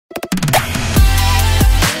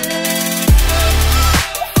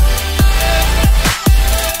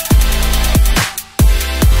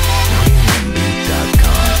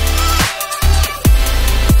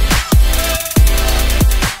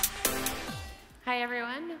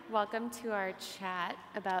Welcome to our chat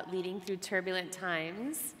about leading through turbulent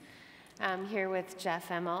times. I'm here with Jeff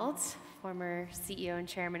Immelt, former CEO and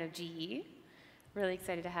chairman of GE. Really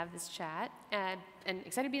excited to have this chat and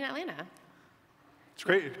excited to be in Atlanta. It's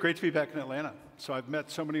great to be back in Atlanta. So I've met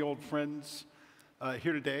so many old friends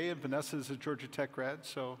here today, and Vanessa is a Georgia Tech grad,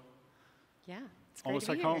 so yeah, it's great almost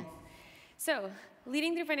to be like here. home. So,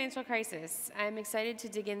 leading through financial crisis, I'm excited to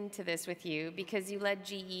dig into this with you because you led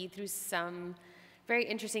GE through some very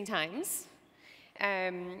interesting times.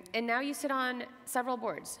 And now you sit on several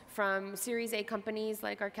boards, from Series A companies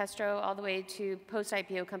like Orchestro all the way to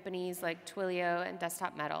post-IPO companies like Twilio and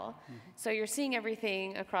Desktop Metal. Mm-hmm. So you're seeing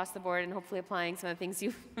everything across the board and hopefully applying some of the things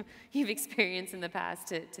you've experienced in the past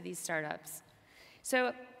to these startups.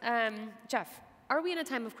 So, Jeff, are we in a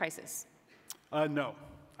time of crisis? No.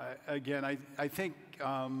 I think,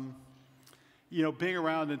 being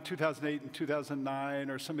around in 2008 and 2009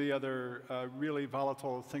 or some of the other really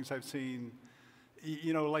volatile things I've seen,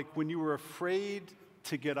 like when you were afraid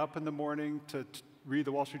to get up in the morning to read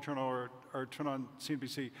the Wall Street Journal or turn on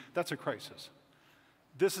CNBC, that's a crisis.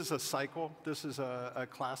 This is a cycle. This is a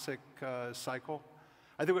classic cycle.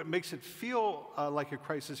 I think what makes it feel like a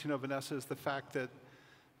crisis, Vanessa, is the fact that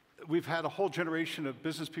we've had a whole generation of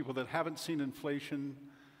business people that haven't seen inflation,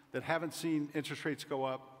 that haven't seen interest rates go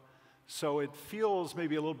up. So it feels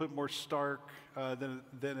maybe a little bit more stark than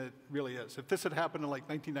it really is. If this had happened in like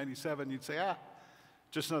 1997, you'd say,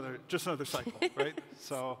 just another cycle, right?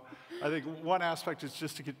 So I think one aspect is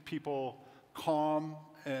just to get people calm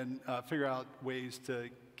and figure out ways to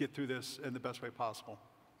get through this in the best way possible.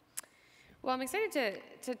 Well, I'm excited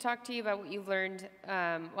to talk to you about what you've learned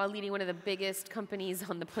while leading one of the biggest companies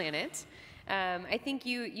on the planet. I think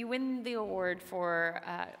you win the award for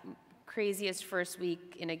craziest first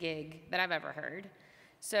week in a gig that I've ever heard.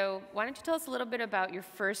 So why don't you tell us a little bit about your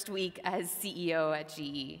first week as CEO at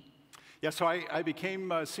GE? Yeah, so I became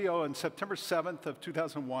CEO on September 7th of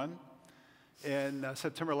 2001, and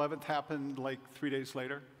September 11th happened like 3 days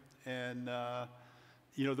later, and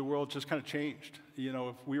the world just kind of changed.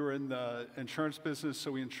 If we were in the insurance business,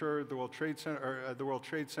 so we insured the World Trade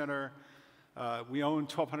Center, we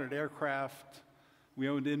owned 1,200 aircraft, we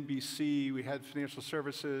owned NBC, we had financial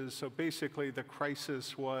services, so basically the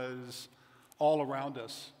crisis was all around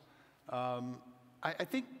us. I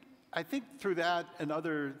think through that and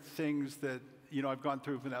other things that I've gone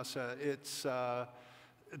through, Vanessa,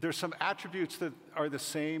 there's some attributes that are the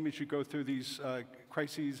same as you go through these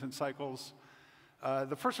crises and cycles.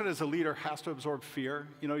 The first one is a leader has to absorb fear.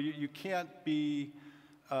 You can't be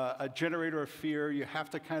a generator of fear. You have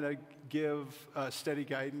to kind of give steady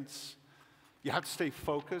guidance. You have to stay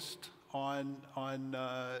focused on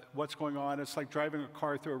what's going on. It's like driving a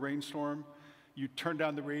car through a rainstorm. You turn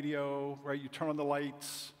down the radio, right? You turn on the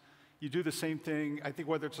lights. You do the same thing, I think,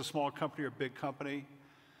 whether it's a small company or a big company.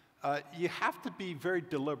 You have to be very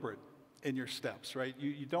deliberate in your steps, right?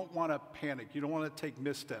 You don't want to panic. You don't want to take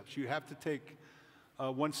missteps. You have to take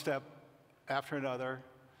one step after another.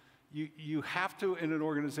 You have to, in an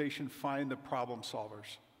organization, find the problem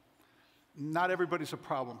solvers. Not everybody's a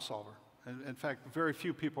problem solver. In fact, very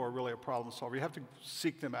few people are really a problem solver. You have to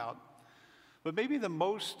seek them out. But maybe the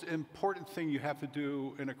most important thing you have to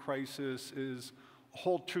do in a crisis is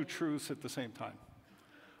hold two truths at the same time.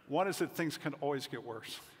 One is that things can always get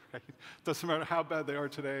worse. Right? Doesn't matter how bad they are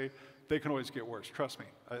today, they can always get worse. Trust me,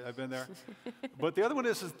 I've been there. But the other one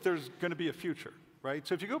is there's going to be a future, right?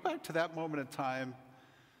 So if you go back to that moment in time,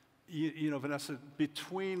 Vanessa,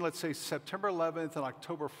 between, let's say, September 11th and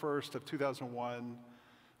October 1st of 2001,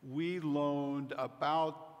 we loaned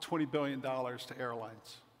about $20 billion to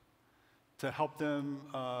airlines to help them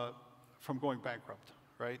from going bankrupt,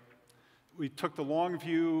 right? We took the long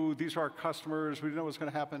view. These are our customers. We didn't know what was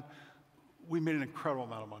going to happen. We made an incredible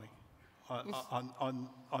amount of money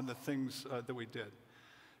on the things that we did.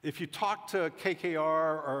 If you talk to KKR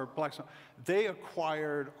or Blackstone, they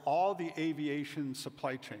acquired all the aviation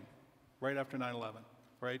supply chain right after 9/11,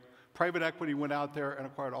 right? Private equity went out there and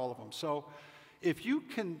acquired all of them. So if you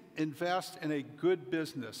can invest in a good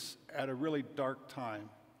business at a really dark time,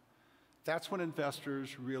 that's when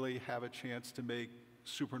investors really have a chance to make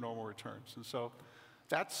supernormal returns. And so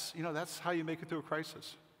that's how you make it through a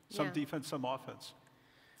crisis. Some defense, some offense.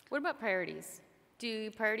 What about priorities?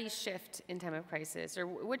 Do priorities shift in time of crisis? Or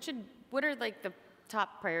what are like the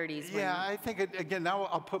top priorities? Yeah, I think, again, now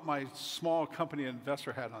I'll put my small company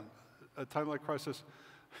investor hat on. A time like crisis,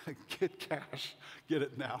 get cash, get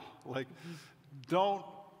it now. Like, don't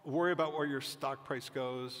worry about where your stock price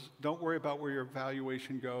goes. Don't worry about where your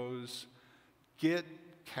valuation goes. Get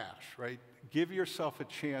cash, right? Give yourself a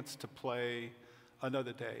chance to play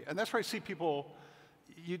another day. And that's where I see people,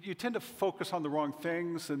 you tend to focus on the wrong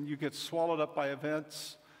things and you get swallowed up by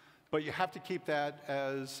events, but you have to keep that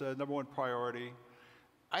as number one priority.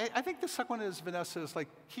 I think the second one is, Vanessa, is like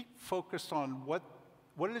keep focused on what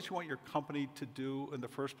it is you want your company to do in the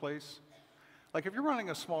first place. Like if you're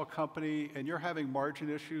running a small company and you're having margin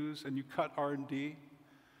issues and you cut R&D,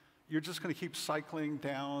 you're just going to keep cycling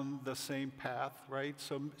down the same path, right?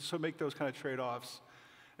 So make those kind of trade-offs.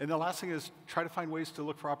 And the last thing is try to find ways to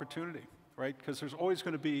look for opportunity, right? Because there's always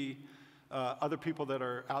going to be other people that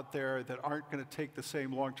are out there that aren't going to take the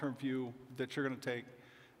same long-term view that you're going to take.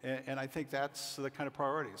 And I think that's the kind of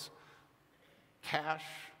priorities. Cash,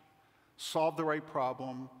 solve the right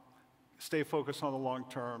problem, stay focused on the long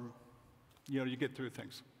term, you get through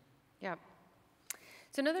things. Yeah.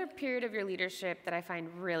 So another period of your leadership that I find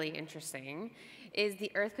really interesting is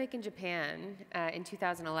the earthquake in Japan in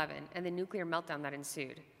 2011 and the nuclear meltdown that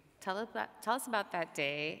ensued. Tell us about that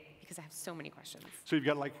day, because I have so many questions. So you've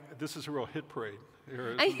got this is a real hit parade.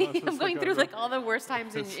 I'm going through all the worst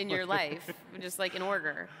times in your life, just in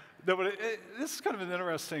order. No, but this is kind of an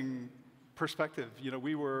interesting perspective.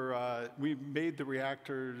 We made the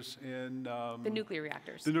reactors in the nuclear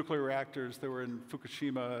reactors. The nuclear reactors that were in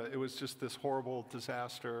Fukushima. It was just this horrible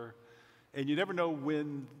disaster, and you never know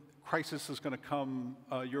when crisis is going to come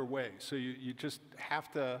your way. So you just have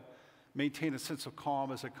to maintain a sense of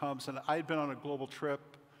calm as it comes. And I'd been on a global trip.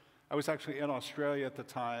 I was actually in Australia at the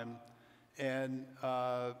time. And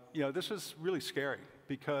this was really scary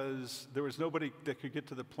because there was nobody that could get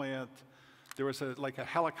to the plant. There was a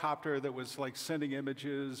helicopter that was sending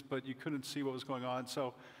images, but you couldn't see what was going on.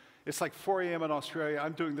 So it's 4 a.m. in Australia.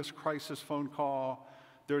 I'm doing this crisis phone call.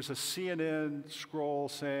 There's a CNN scroll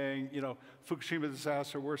saying, Fukushima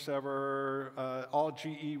disaster, worst ever, all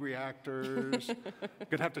GE reactors,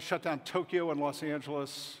 gonna have to shut down Tokyo and Los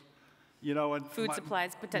Angeles. And food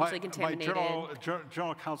supplies potentially contaminated. My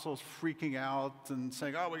general counsel is freaking out and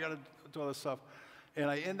saying, "Oh, we got to do all this stuff." And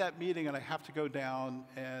I end that meeting, and I have to go down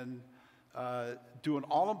and do an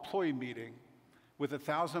all-employee meeting with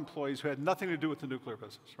 1,000 employees who had nothing to do with the nuclear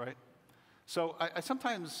business, right? So I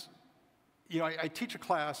sometimes, I teach a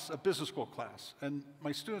class, a business school class, and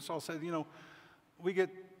my students all say, we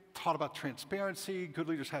get taught about transparency. Good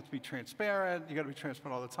leaders have to be transparent. You got to be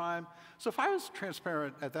transparent all the time. So if I was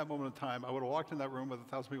transparent at that moment in time, I would have walked in that room with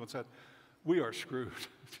 1,000 people and said, "We are screwed.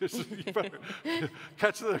 You better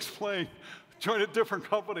catch the next plane, join a different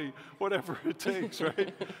company, whatever it takes,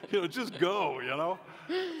 right? Just go,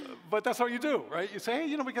 But that's what you do, right? You say,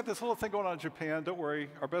 hey, we got this little thing going on in Japan. Don't worry,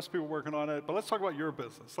 our best people are working on it. But let's talk about your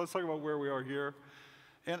business. Let's talk about where we are here.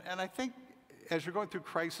 And I think as you're going through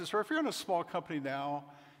crisis, or if you're in a small company now,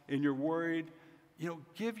 and you're worried,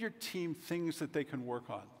 give your team things that they can work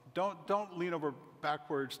on. Don't lean over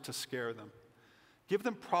backwards to scare them. Give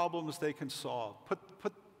them problems they can solve.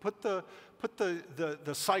 Put the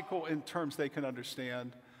cycle in terms they can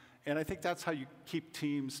understand, and I think that's how you keep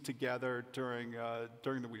teams together during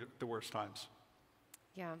the worst times.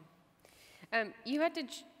 Yeah, you had to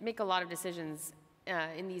make a lot of decisions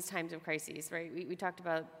in these times of crises, right? We talked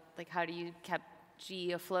about how do you keep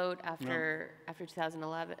GE afloat after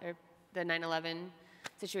 2011 or the 9/11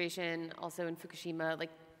 situation, also in Fukushima.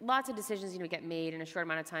 Lots of decisions get made in a short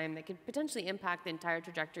amount of time that could potentially impact the entire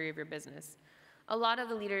trajectory of your business. A lot of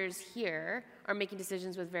the leaders here are making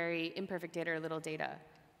decisions with very imperfect data or little data,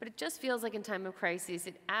 but it just feels like in time of crisis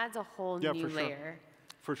it adds a whole new layer.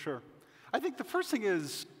 For sure. I think the first thing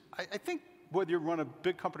is I think whether you run a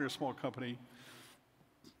big company or a small company,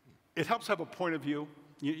 it helps have a point of view.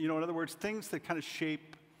 In other words, things that kind of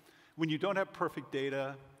shape, when you don't have perfect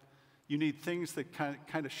data, you need things that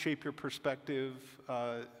kind of shape your perspective,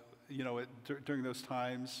 during those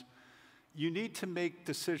times. You need to make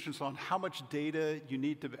decisions on how much data you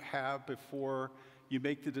need to have before you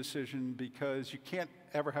make the decision, because you can't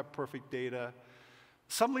ever have perfect data.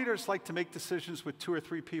 Some leaders like to make decisions with 2 or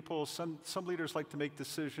 3 people. Some leaders like to make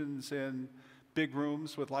decisions in big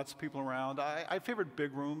rooms with lots of people around. I favored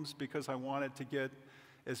big rooms because I wanted to get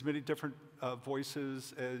as many different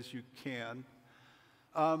voices as you can.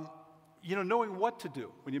 Knowing what to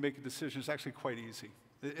do when you make a decision is actually quite easy.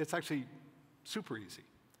 It's actually super easy.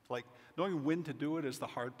 Knowing when to do it is the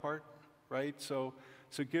hard part, right? So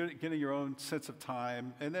getting your own sense of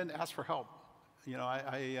time, and then ask for help.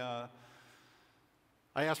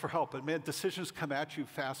 I ask for help, but man, decisions come at you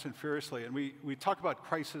fast and furiously. And we talk about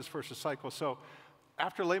crisis versus cycle. So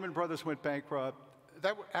after Lehman Brothers went bankrupt,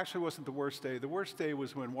 that actually wasn't the worst day. The worst day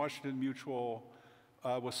was when Washington Mutual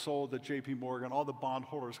was sold to JP Morgan. All the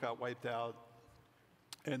bondholders got wiped out.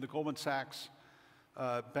 And the Goldman Sachs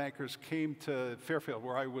bankers came to Fairfield,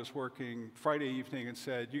 where I was working, Friday evening and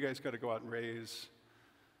said, you guys got to go out and raise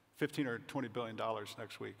 $15 or $20 billion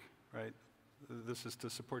next week, right? This is to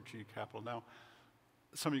support GE Capital. Now,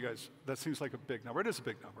 some of you guys, that seems like a big number. It is a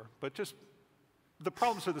big number, but just the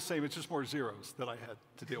problems are the same. It's just more zeros that I had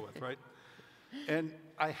to deal with, right? And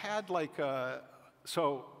I had like,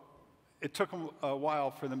 so it took them a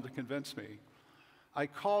while for them to convince me. I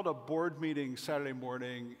called a board meeting Saturday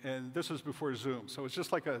morning, and this was before Zoom, so it was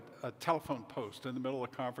just like a telephone post in the middle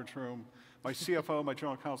of the conference room. My CFO, my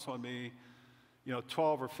general counsel, and me,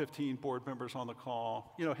 12 or 15 board members on the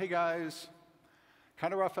call. Hey guys,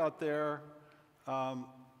 kind of rough out there.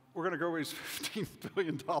 We're going to go raise $15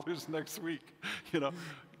 billion next week.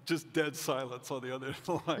 Just dead silence on the other end of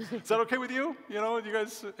the line. Is that okay with you? You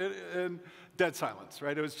guys, and dead silence,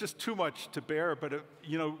 right? It was just too much to bear, but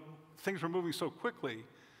things were moving so quickly,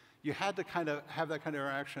 you had to kind of have that kind of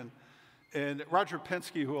interaction. And Roger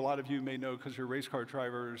Penske, who a lot of you may know because you're race car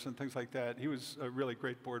drivers and things like that, he was a really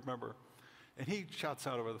great board member. And he shouts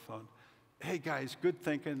out over the phone, hey guys, good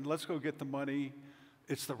thinking, let's go get the money.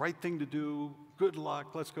 It's the right thing to do, good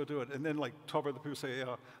luck, let's go do it. And then like 12 other people say,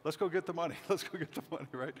 yeah, let's go get the money, let's go get the money,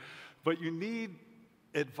 right? But you need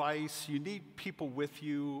advice, you need people with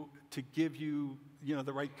you to give you,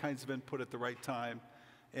 the right kinds of input at the right time.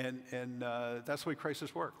 And that's the way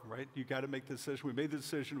crises work, right? You got to make the decision. We made the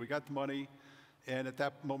decision, we got the money, and at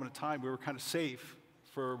that moment of time, we were kind of safe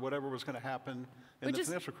for whatever was going to happen in the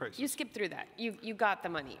financial crisis. You skipped through that. You got the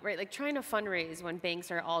money, right? Like trying to fundraise when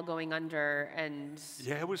banks are all going under and...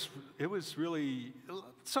 Yeah, it was really...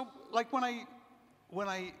 So like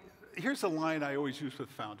here's a line I always use with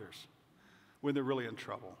founders when they're really in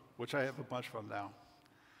trouble, which I have a bunch of them now.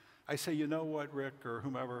 I say, you know what, Rick, or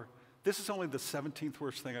whomever, this is only the 17th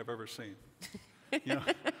worst thing I've ever seen.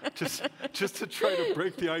 Just to try to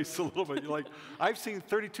break the ice a little bit. Like, I've seen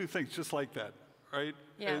 32 things just like that, right?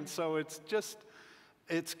 Yeah. And so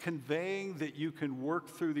it's conveying that you can work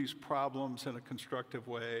through these problems in a constructive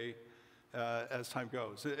way as time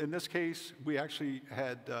goes. In this case, we actually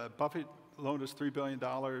had Buffett loaned us $3 billion.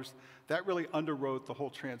 That really underwrote the whole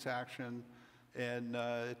transaction, and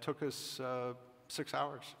it took us 6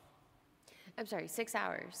 hours. I'm sorry, 6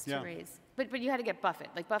 hours Yeah. to raise. But you had to get Buffett.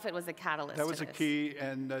 Like Buffett was the catalyst. That was a key.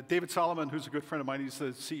 And David Solomon, who's a good friend of mine, he's the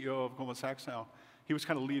CEO of Goldman Sachs now. He was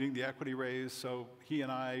kind of leading the equity raise. So he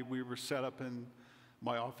and we were set up in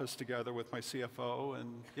my office together with my CFO.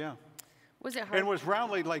 And yeah. Was it hard? And it was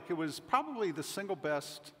roundly, like it was probably the single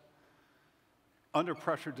best under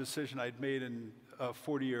pressure decision I'd made in a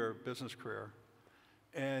 40-year business career.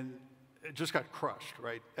 And it just got crushed,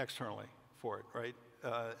 right, externally for it, right,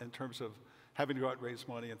 in terms of having to go out and raise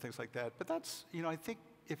money and things like that. But that's, I think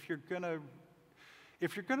if you're gonna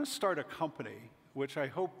start a company, which I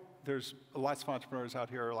hope there's lots of entrepreneurs out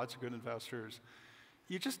here, lots of good investors,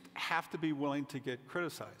 you just have to be willing to get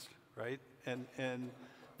criticized, right? And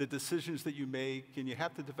the decisions that you make, and you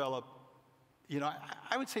have to develop,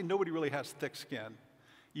 I would say nobody really has thick skin.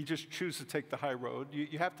 You just choose to take the high road.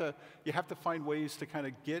 You have to find ways to kind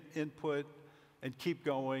of get input and keep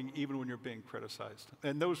going even when you're being criticized.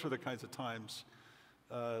 And those were the kinds of times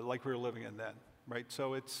like we were living in then, right?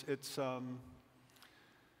 So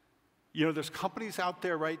there's companies out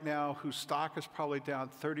there right now whose stock is probably down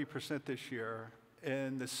 30% this year,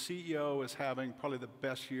 and the CEO is having probably the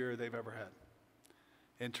best year they've ever had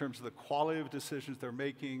in terms of the quality of decisions they're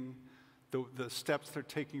making, the steps they're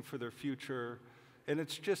taking for their future. And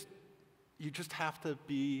it's just, you just have to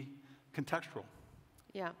be contextual.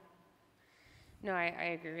 Yeah. No,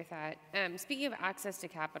 I agree with that. Speaking of access to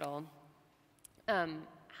capital,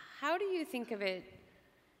 how do you think of it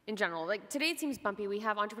in general? Like today it seems bumpy. We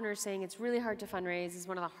have entrepreneurs saying it's really hard to fundraise. It's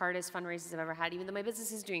one of the hardest fundraisers I've ever had, even though my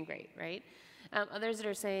business is doing great, right? Others that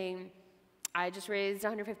are saying, I just raised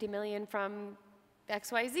 $150 million from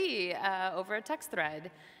XYZ over a text thread.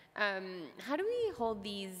 How do we hold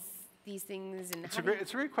these things? And it's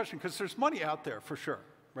a great question, because there's money out there for sure,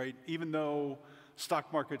 right? Even though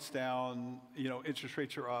stock market's down, interest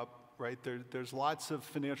rates are up, right? There's lots of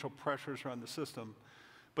financial pressures around the system,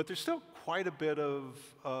 but there's still quite a bit of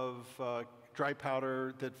dry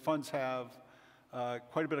powder that funds have,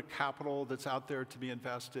 quite a bit of capital that's out there to be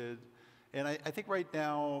invested. And I think right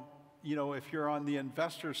now, if you're on the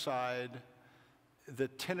investor side, the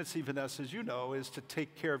tendency, Vanessa, as you know, is to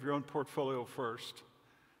take care of your own portfolio first,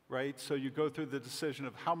 right? So you go through the decision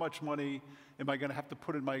of how much money am I going to have to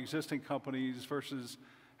put in my existing companies versus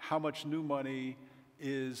how much new money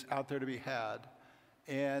is out there to be had.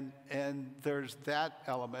 And there's that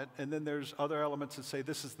element. And then there's other elements that say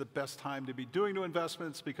this is the best time to be doing new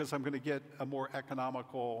investments because I'm going to get a more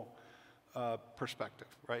economical perspective,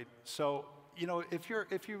 right? So, if you're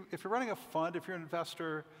running a fund, if you're an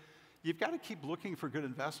investor, you've got to keep looking for good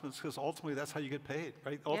investments because ultimately that's how you get paid,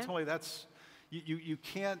 right? Yeah. Ultimately you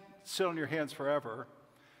can't sit on your hands forever.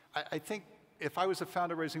 I think if I was a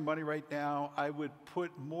founder raising money right now, I would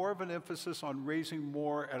put more of an emphasis on raising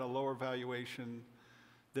more at a lower valuation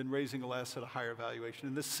than raising less at a higher valuation.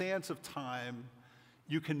 In the sands of time,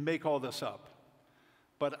 you can make all this up.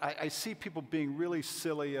 But I see people being really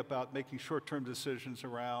silly about making short-term decisions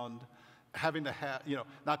around having to have,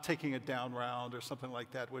 not taking a down round or something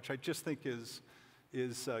like that, which I just think is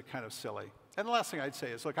kind of silly. And the last thing I'd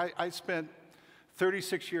say is, look, I spent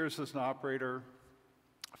 36 years as an operator,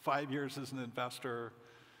 5 years as an investor.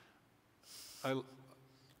 I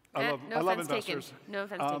love investors. No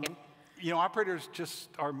offense taken. Operators just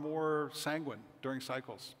are more sanguine during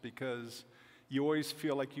cycles because you always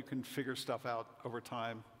feel like you can figure stuff out over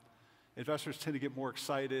time. Investors tend to get more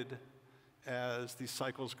excited as these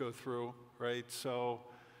cycles go through, right? So,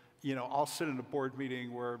 I'll sit in a board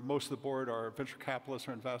meeting where most of the board are venture capitalists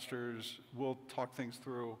or investors. We'll talk things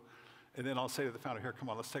through. And then I'll say to the founder, here, come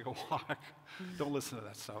on, let's take a walk. Don't listen to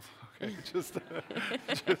that stuff, okay?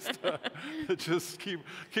 Just keep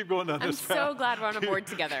going down this path. I'm so glad we're on a board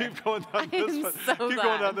together. Keep going down this path. Keep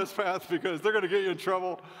going down this path because they're going to get you in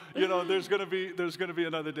trouble. There's going to be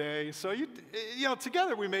another day. So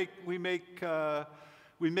together we make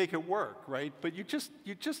it work, right? But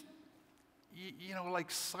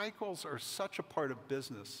like cycles are such a part of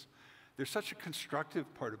business. They're such a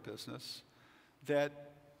constructive part of business that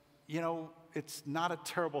it's not a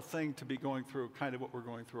terrible thing to be going through kind of what we're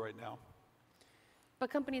going through right now. But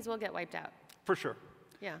companies will get wiped out. For sure.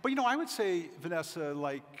 Yeah. But I would say, Vanessa,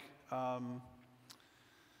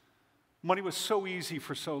 money was so easy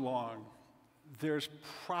for so long. There's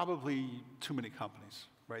probably too many companies,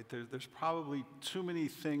 right? There's probably too many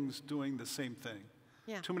things doing the same thing.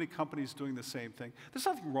 Yeah. Too many companies doing the same thing. There's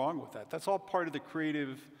nothing wrong with that. That's all part of the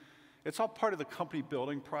creative, it's all part of the company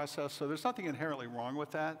building process, so there's nothing inherently wrong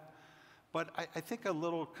with that. But I think a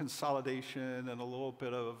little consolidation and a little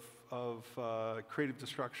bit of creative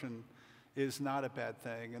destruction is not a bad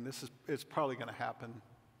thing, and it's probably going to happen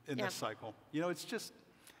in this cycle. It's just,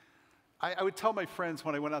 I would tell my friends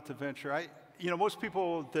when I went out to venture, most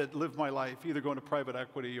people that live my life either go into private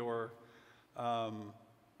equity or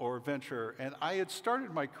venture, and I had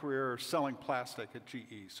started my career selling plastic at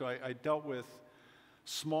GE, so I dealt with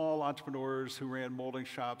small entrepreneurs who ran molding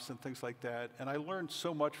shops and things like that, and I learned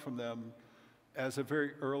so much from them as a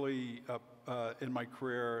very early in my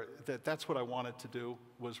career that's what I wanted to do,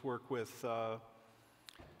 was work with kind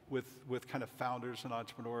of founders and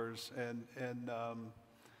entrepreneurs, and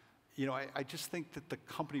I just think that the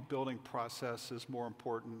company building process is more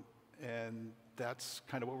important, and that's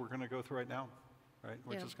kind of what we're going to go through right now, right?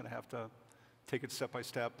 We're just going to have to take it step by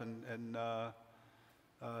step and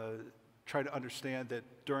try to understand that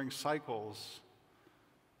during cycles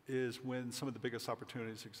is when some of the biggest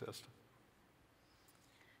opportunities exist.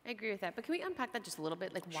 I agree with that, but can we unpack that just a little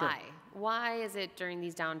bit? Like, Sure. why? Why is it during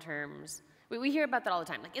these downturns? We hear about that all the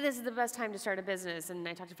time. Like, this is the best time to start a business, and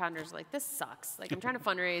I talk to founders like, this sucks. Like, I'm trying to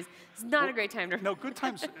fundraise. It's not a great time to. No, good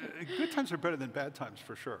times are better than bad times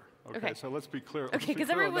for sure. Okay. So let's be clear. Okay,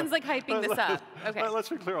 because everyone's like hyping this up. Okay. Let's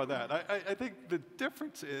be clear on that. I think the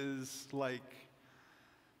difference is like,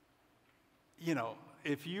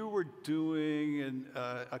 if you were doing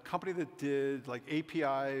a company that did like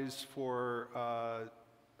APIs for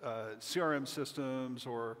CRM systems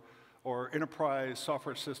or enterprise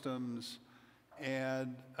software systems,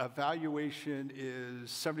 and a valuation is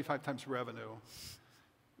 75 times revenue,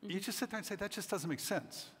 you just sit there and say, that just doesn't make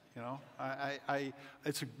sense.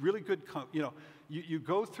 It's a really good, you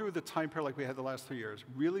go through the time period like we had the last 3 years,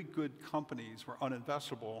 really good companies were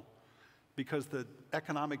uninvestable because the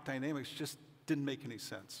economic dynamics just didn't make any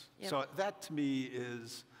sense. Yep. So that to me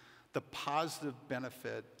is the positive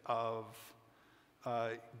benefit of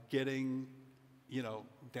getting,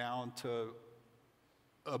 down to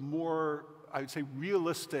a more, I would say,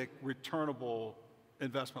 realistic, returnable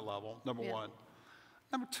investment level, number one.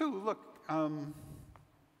 Number two, look,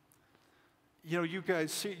 you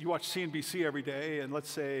guys you watch CNBC every day, and let's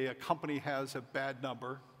say a company has a bad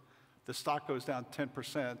number, the stock goes down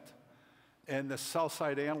 10%, and the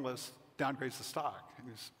sell-side analyst downgrades the stock. And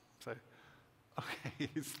you say, okay,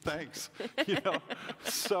 thanks.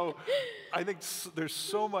 So I think there's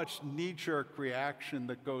so much knee-jerk reaction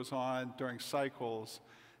that goes on during cycles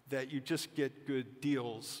that you just get good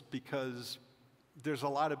deals because there's a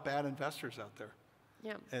lot of bad investors out there.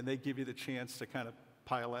 Yeah. And they give you the chance to kind of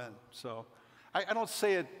pile in. So I don't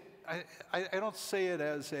say it. I don't say it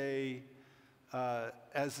as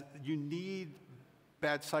as you need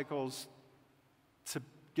bad cycles to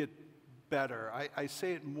get better. I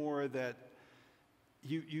say it more that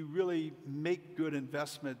you really make good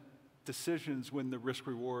investment decisions when the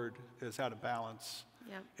risk-reward is out of balance.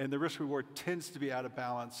 Yeah. And the risk-reward tends to be out of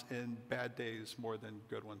balance in bad days more than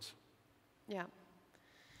good ones. Yeah.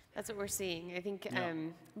 That's what we're seeing. I think, Yeah.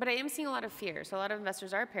 but I am seeing a lot of fear. So a lot of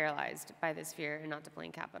investors are paralyzed by this fear and not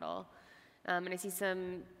deploying capital. And I see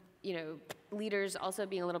some, leaders also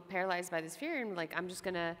being a little paralyzed by this fear and like, I'm just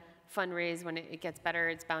going to fundraise when it gets better.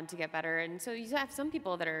 It's bound to get better. And so you have some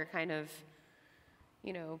people that are kind of,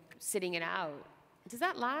 sitting it out. Does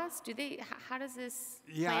that last? How does this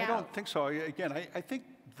play I out? don't think so. Again, I think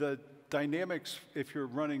the dynamics, if you're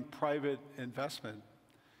running private investment,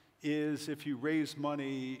 is if you raise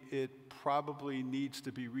money, it probably needs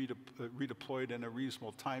to be redeployed in a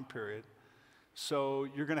reasonable time period. So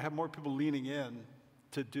you're going to have more people leaning in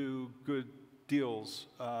to do good deals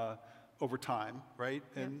over time, right?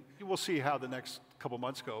 Yep. And we'll see how the next couple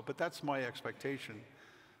months go, but that's my expectation.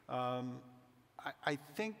 I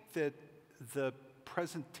think that the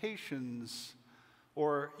presentations,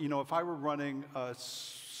 or if I were running a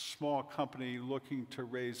small company looking to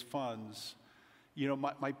raise funds,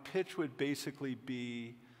 my pitch would basically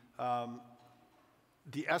be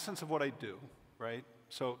the essence of what I do, right?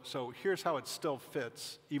 So here's how it still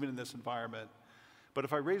fits, even in this environment. But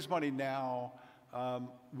if I raise money now,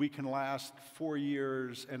 we can last 4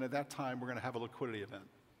 years, and at that time, we're going to have a liquidity event,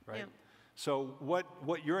 right? Yeah. So what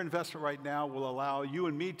your investment right now will allow you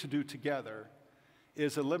and me to do together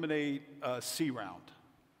is eliminate a C round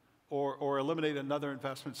or eliminate another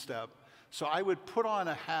investment step. So I would put on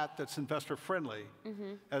a hat that's investor-friendly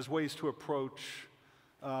as ways to approach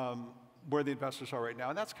where the investors are right now.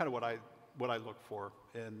 And that's kind of what I look for.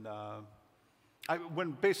 And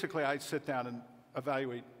when basically I sit down and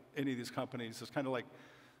evaluate any of these companies, it's kind of like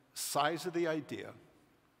size of the idea.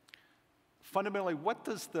 Fundamentally, what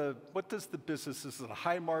does the business, is it a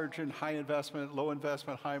high margin, high investment, low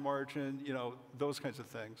investment, high margin, those kinds of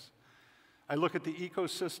things. I look at the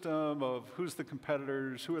ecosystem of who's the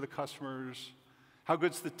competitors, who are the customers, how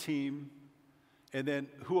good's the team, and then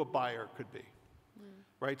who a buyer could be,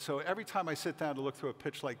 right? So every time I sit down to look through a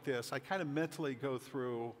pitch like this, I kind of mentally go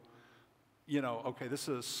through, okay, this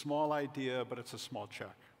is a small idea, but it's a small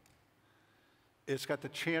check. It's got the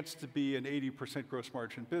chance to be an 80% gross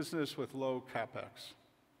margin business with low CapEx.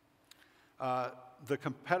 The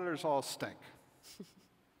competitors all stink,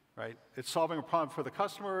 right? It's solving a problem for the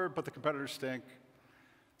customer, but the competitors stink.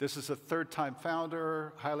 This is a third-time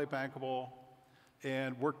founder, highly bankable,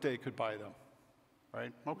 and Workday could buy them,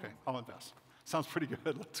 right? Okay, I'll invest. Sounds pretty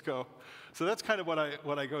good, let's go. So that's kind of what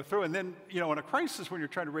I go through. And then, in a crisis when you're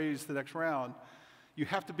trying to raise the next round, you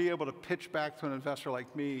have to be able to pitch back to an investor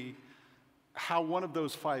like me how one of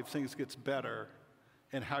those 5 things gets better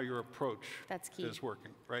and how your approach is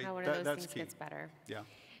working, right? How one of those that's things key. gets better. Yeah.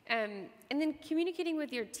 And then communicating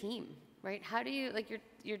with your team, right? How do you,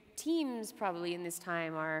 your teams probably in this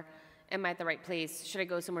time am I at the right place? Should I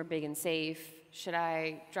go somewhere big and safe? Should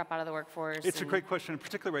I drop out of the workforce? It's a great question,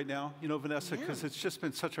 particularly right now, Vanessa, because Yeah. it's just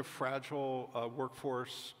been such a fragile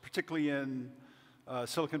workforce, particularly in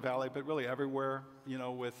Silicon Valley, but really everywhere,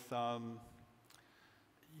 with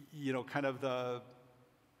kind of the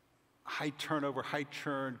high turnover, high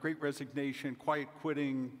churn, great resignation, quiet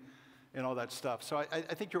quitting, and all that stuff. So I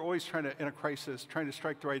think you're always in a crisis, trying to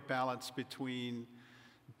strike the right balance between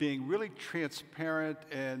being really transparent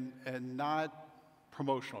and not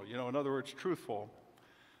promotional, in other words, truthful.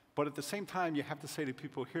 But at the same time, you have to say to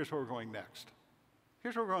people, here's where we're going next.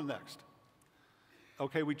 Here's where we're going next.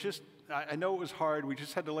 Okay, I know it was hard. We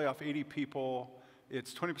just had to lay off 80 people.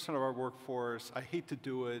 It's 20% of our workforce. I hate to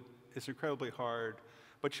do it. It's incredibly hard.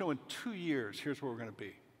 But in 2 years, here's where we're going to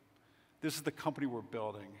be. This is the company we're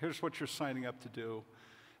building. Here's what you're signing up to do.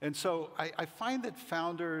 And so I find that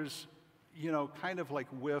founders, kind of like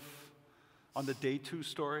whiff on the day 2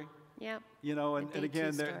 story. Yeah. And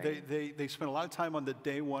again, they spend a lot of time on the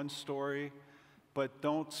day 1 story, but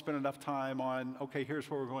don't spend enough time on, okay, here's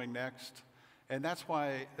where we're going next. And that's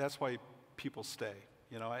why people stay.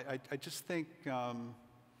 I just think, when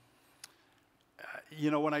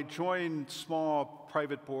I join small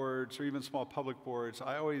private boards or even small public boards,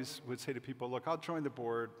 I always would say to people, look, I'll join the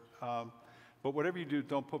board, but whatever you do,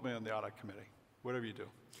 don't put me on the audit committee, whatever you do.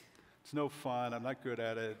 It's no fun, I'm not good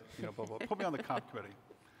at it, blah, blah. Put me on the comp committee.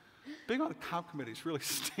 Being on the comp committees really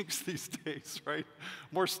stinks these days, right?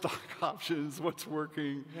 More stock options, what's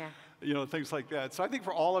working, things like that. So I think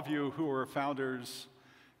for all of you who are founders,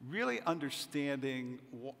 really understanding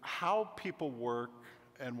how people work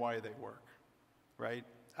and why they work, right?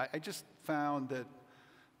 I just found that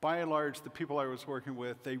by and large, the people I was working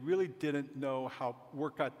with, they really didn't know how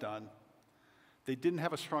work got done. They didn't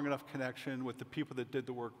have a strong enough connection with the people that did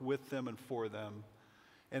the work with them and for them.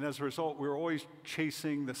 And as a result, we were always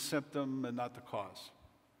chasing the symptom and not the cause.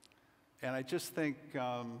 And I just think,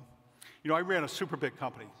 I ran a super big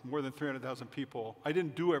company, more than 300,000 people. I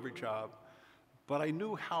didn't do every job, but I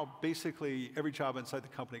knew how basically every job inside the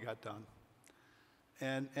company got done.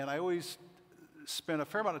 And I always spent a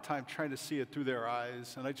fair amount of time trying to see it through their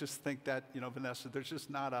eyes. And I just think that, Vanessa, there's just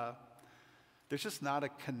not a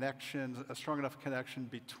connection, a strong enough connection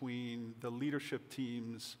between the leadership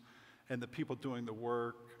teams and the people doing the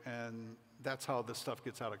work, and that's how this stuff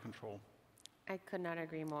gets out of control. I could not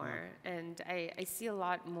agree more. Yeah. And I see a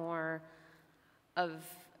lot more of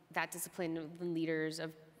that discipline in leaders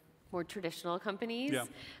of more traditional companies,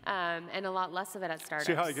 and a lot less of it at startups.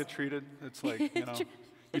 See how I get treated? It's like,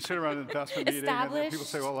 you sit around an investment meeting and people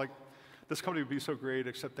say, well, like, this company would be so great,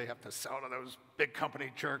 except they have to sell to those big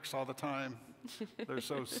company jerks all the time. They're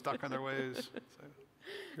so stuck in their ways. So,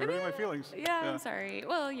 you're hurting my feelings. Yeah, I'm sorry.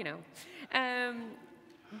 Well,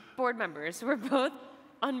 board members, we're both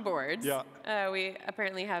on boards. Yeah. We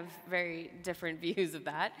apparently have very different views of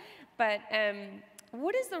that. But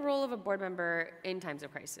what is the role of a board member in times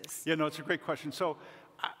of crisis? Yeah, no, it's a great question. So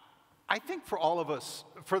I think for all of us,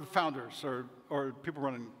 for the founders or people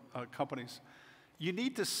running companies, you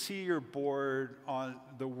need to see your board on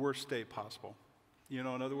the worst day possible. In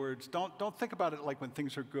other words, don't think about it like when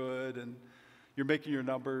things are good and you're making your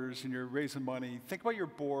numbers and you're raising money. Think about your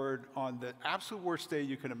board on the absolute worst day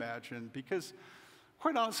you can imagine, because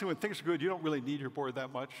quite honestly, when things are good, you don't really need your board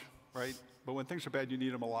that much, right? But when things are bad, you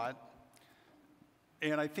need them a lot.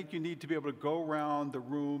 And I think you need to be able to go around the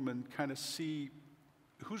room and kind of see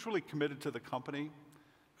who's really committed to the company,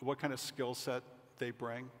 what kind of skill set they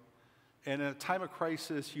bring. And in a time of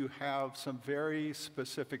crisis, you have some very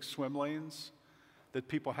specific swim lanes that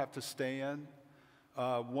people have to stay in.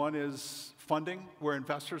 One is funding, where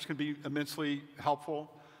investors can be immensely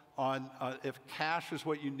helpful on if cash is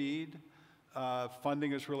what you need,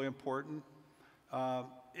 funding is really important.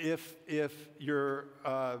 If you're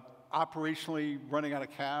operationally running out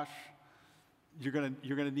of cash, you're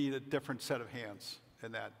gonna need a different set of hands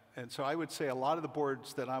in that. And so I would say a lot of the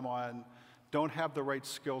boards that I'm on don't have the right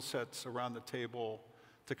skill sets around the table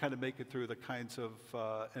to kind of make it through the kinds of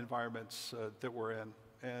environments that we're in.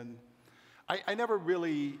 And I never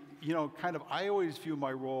really, I always view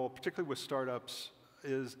my role, particularly with startups,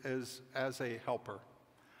 as a helper.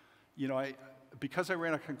 Because I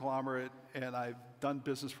ran a conglomerate and I've done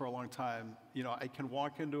business for a long time, I can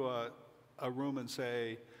walk into a room and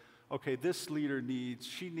say, okay, this leader needs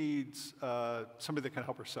somebody that can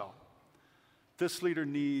help her sell. This leader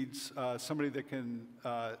needs somebody that can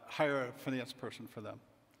hire a finance person for them,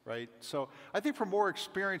 right? So I think for more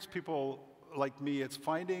experienced people like me, it's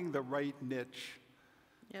finding the right niche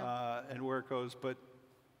and where it goes. But,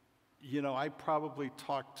 I probably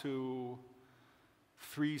talk to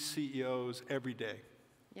 3 CEOs every day.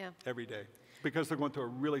 Yeah. Every day. Because they're going through a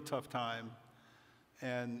really tough time.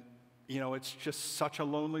 And, it's just such a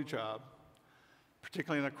lonely job.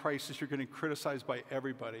 Particularly in a crisis, you're getting criticized by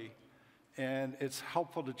everybody. And it's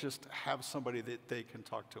helpful to just have somebody that they can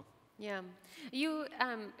talk to. Yeah.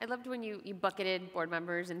 I loved when you bucketed board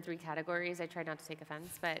members in 3 categories. I tried not to take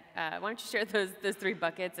offense, but why don't you share those 3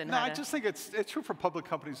 buckets? And I just think it's true for public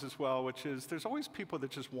companies as well, which is there's always people that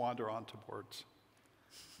just wander onto boards.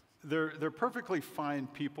 They're perfectly fine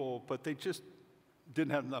people, but they just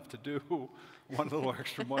didn't have enough to do, want a little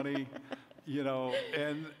extra money,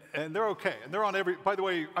 and they're okay. And they're on by the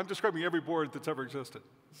way, I'm describing every board that's ever existed,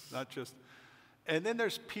 not just. And then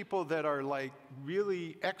there's people that are like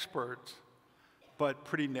really expert, but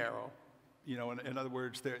pretty narrow. In other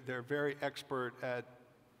words, they're very expert at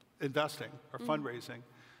investing or fundraising,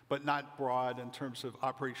 but not broad in terms of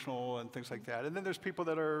operational and things like that. And then there's people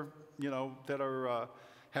that are,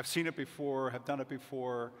 have seen it before, have done it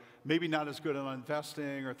before, maybe not as good on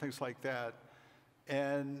investing or things like that.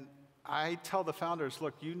 And I tell the founders,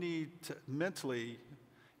 look, you need to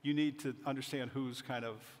understand who's kind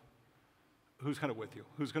of with you,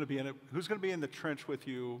 who's going to be in the trench with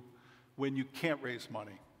you when you can't raise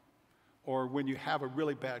money, or when you have a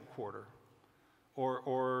really bad quarter,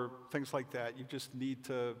 or things like that. You just need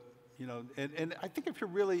to, and I think if you're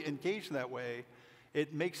really engaged in that way,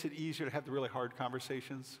 it makes it easier to have the really hard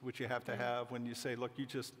conversations, which you have to have when you say, look,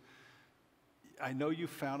 I know you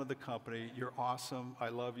founded the company, you're awesome, I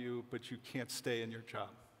love you, but you can't stay in your job.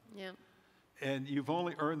 Yeah. And you've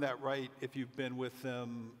only earned that right if you've been with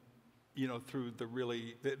them, through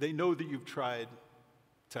they know that you've tried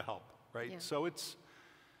to help, right? Yeah. So it's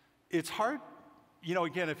hard,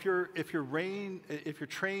 again, if you're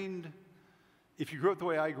trained if you grew up the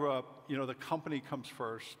way I grew up, the company comes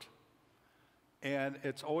first. And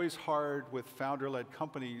it's always hard with founder-led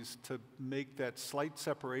companies to make that slight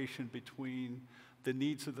separation between the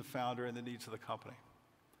needs of the founder and the needs of the company.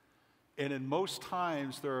 And in most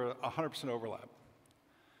times, there are 100% overlap.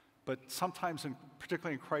 But sometimes,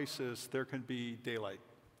 particularly in crisis, there can be daylight.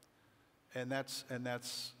 And that's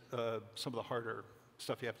some of the harder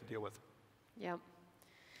stuff you have to deal with. Yep.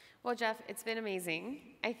 Well, Jeff, it's been amazing.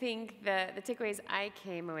 I think the takeaways I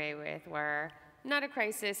came away with were not a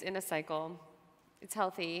crisis in a cycle. It's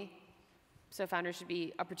healthy, so founders should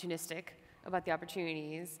be opportunistic about the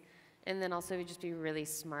opportunities, and then also just be really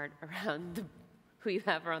smart around who you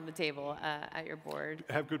have around the table at your board.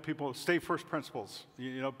 Have good people, stay first principles.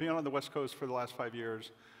 Being on the West Coast for the last 5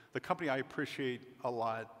 years, the company I appreciate a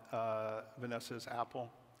lot, Vanessa, is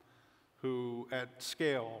Apple, who at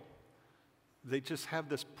scale, they just have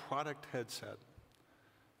this product headset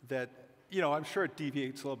that, I'm sure it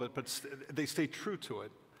deviates a little bit, but they stay true to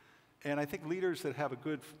it. And I think leaders that have a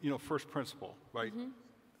good, first principle, right,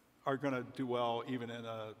 are going to do well even in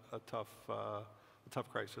a tough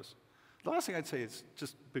crisis. The last thing I'd say is,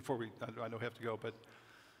 just before I know we have to go, but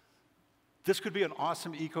this could be an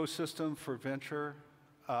awesome ecosystem for venture.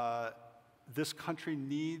 This country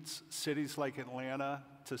needs cities like Atlanta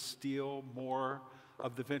to steal more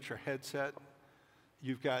of the venture headset.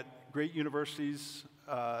 You've got great universities.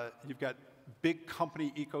 You've got big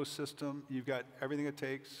company ecosystem. You've got everything it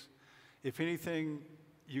takes. If anything,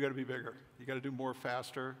 you got to be bigger. You got to do more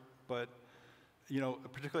faster. But,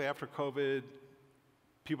 particularly after COVID,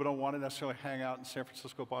 people don't want to necessarily hang out in San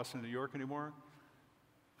Francisco, Boston, New York anymore.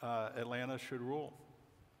 Atlanta should rule.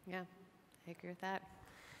 Yeah, I agree with that.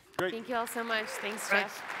 Great. Thank you all so much. Thanks,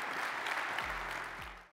 Thanks. Jeff.